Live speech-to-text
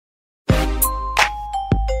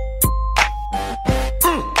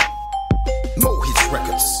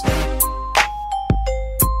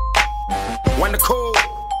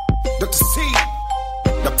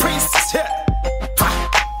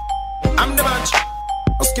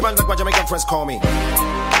Whiskey man, like my Jamaican friends call me.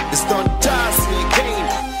 It's done just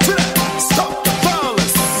again. Stop the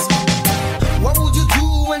violence. What would you do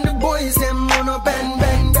when the boys them wanna bang,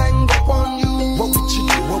 bang, bang up on you? What would you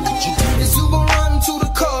do? What would you do? Is you gon' run to the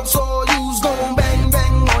cops or you's gon' bang,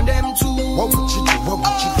 bang on them too? What would you do? What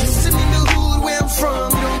would you do? Listen, in the hood where I'm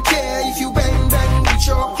from, you don't care if you bang, bang with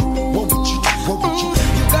your crew. What would you do? What would you do?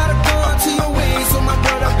 You got a gun to your waist, so my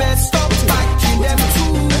brother best stop fighting them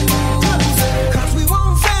too. Cause we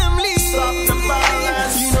want family. Stop the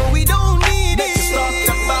violence. You know we don't need it. Stop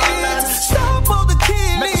the violence. Stop all the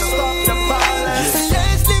killing. Stop the violence. And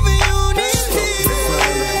let's live in unity.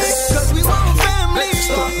 Cause we want family.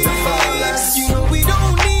 Stop the violence. You know we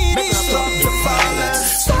don't need it. Stop the violence.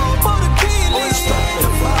 Stop all the killing. Stop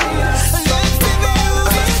the violence. And let's live in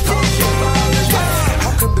unity.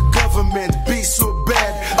 How can the government be so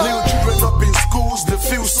bad? Little children up in schools, they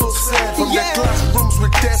feel so sad. From their classrooms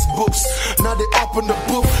with textbooks, now they up on the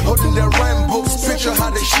book, holding their rhyme books. Picture how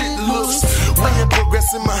the shit looks. When you're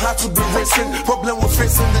progressing, my heart will be racing. Problem we're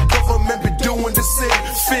facing, the government be doing the same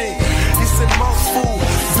thing. It's a mouthful,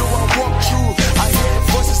 do I walk through? I hear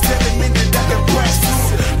voices telling me that I can pass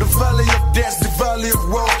through the valley of death, the valley of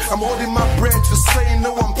woe. I'm holding my breath to say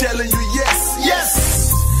no, I'm telling you yes,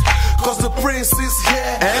 yes. Cause the prince is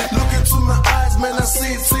here. Look into my eyes, man, I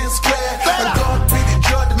see it since clear. And God be the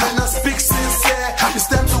judge, man, I speak sincere. It's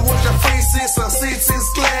time to watch our faces and see it since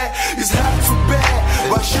clear. It's hard to bear,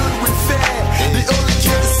 but should we fair? The only key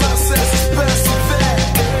to success is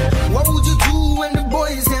persevere. What would you do when the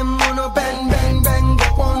boys them wanna bang, bang, bang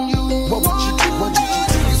up on you? What would you do? What would you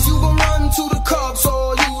do? Is you gon' run to the cops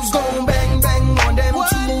or you's gon' bang, bang on them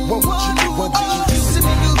too? What would you do? What would you do? Listen,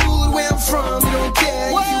 in the hood where I'm from, you don't care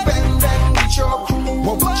if you bang, bang with your crew.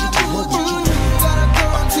 What would you do? What would you do? You got a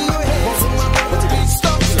gun to your head, so my brother be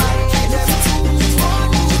stop like them too.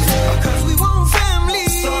 Cause we want family.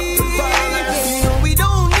 Stop the violence. You know we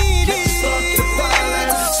don't need it. Stop the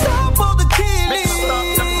violence. Stop all the killing. Stop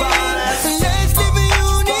the violence. And let's live in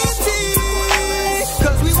unity.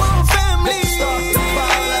 Cause we want family. Stop the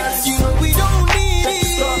violence. You know we don't need it.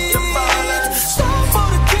 Stop the violence. Stop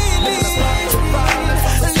all the killing. Stop the violence.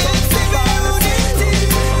 And let's live in unity.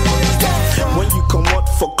 When you come up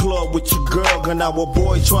for club with your girl and our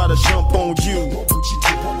boy try to jump on you,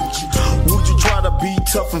 would you try to be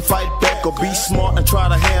tough and fight back, or be smart and try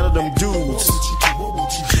to handle them dudes?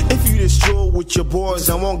 If you just stroll with your boys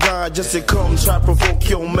and one guy just to come try to provoke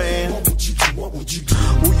your man,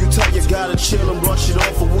 will you tell your guy to chill and brush it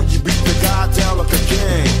off, or would you beat the guy down like a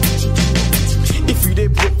gang? If you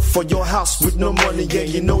did book for your house with no money and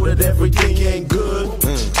you know that everything ain't good,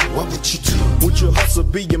 What would you do? would you hustle,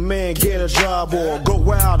 be your man, get a job, or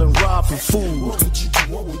go out and rob for food? What would you do?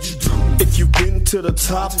 What would you do? If you've been to the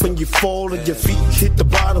top and you fall and your feet hit the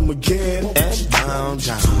bottom again, Down,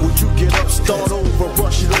 down. would you get up, start over,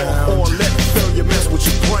 brush it off, or let failure mess with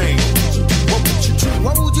your brain? What would you do?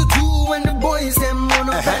 What would you do when the boys them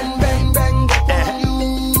wanna bang, bang, bang up on you?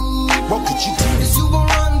 What would you do? Is you gon'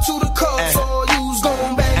 run to the cops or you's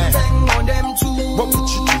gon' bang, bang on them too? What would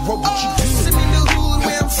you do? What would you do? Listen, in the hood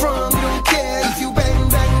where I'm from, you don't care if you bang,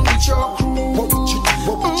 bang with your crew. What would you do?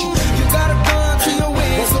 What would you do? You got a gun to your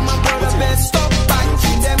waist, so my brother best stop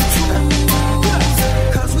fighting them too.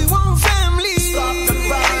 Cause we want family. Stop the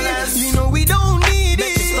violence. You know we don't need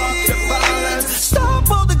it. Stop the violence.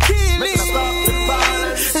 Stop all the killing. Stop the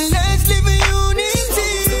violence. And let's live in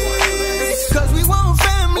unity. Cause we want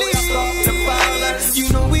family. Stop the violence. You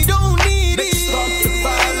know we don't need it. Stop the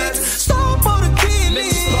violence. Stop all the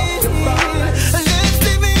killing. Stop the violence. And let's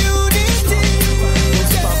live in unity.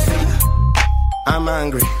 I'm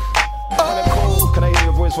angry. Oh, Can I hear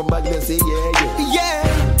your voice from back there? Say yeah, yeah.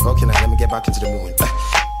 yeah. Okay, now let me get back into the mood.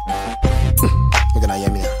 You're gonna hear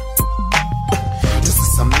me now. This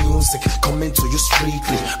is some music coming to you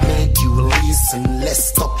strictly. Make you listen. Let's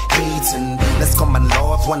stop hating. Let's come and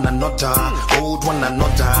love one another, hold one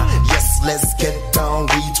another. Yes, let's get down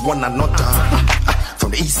with one another. From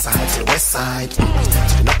the east side to the west side, to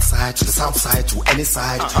the north side, to the south side, to any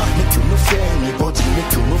side. Make you no fear anybody,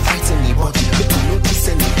 make you no fight anybody, make you no diss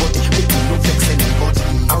anybody, make you no vex anybody.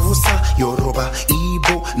 Hausa, Yoruba,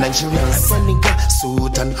 Igbo, Nigerian, Senegal,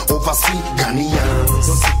 Sudan, overseas, Ghanaian.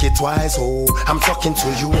 Don't take it twice, oh, I'm talking to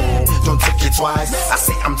you, oh. Don't take it twice, I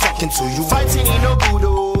say I'm talking to you. Fighting in no good,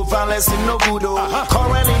 oh, violence in no good, oh,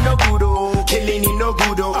 quarrel in no good, oh, killing in no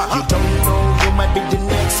good, oh. You don't know, you might be the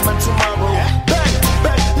next man tomorrow. Bang,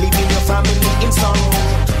 bang, leaving your family in sorrow.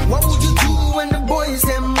 What would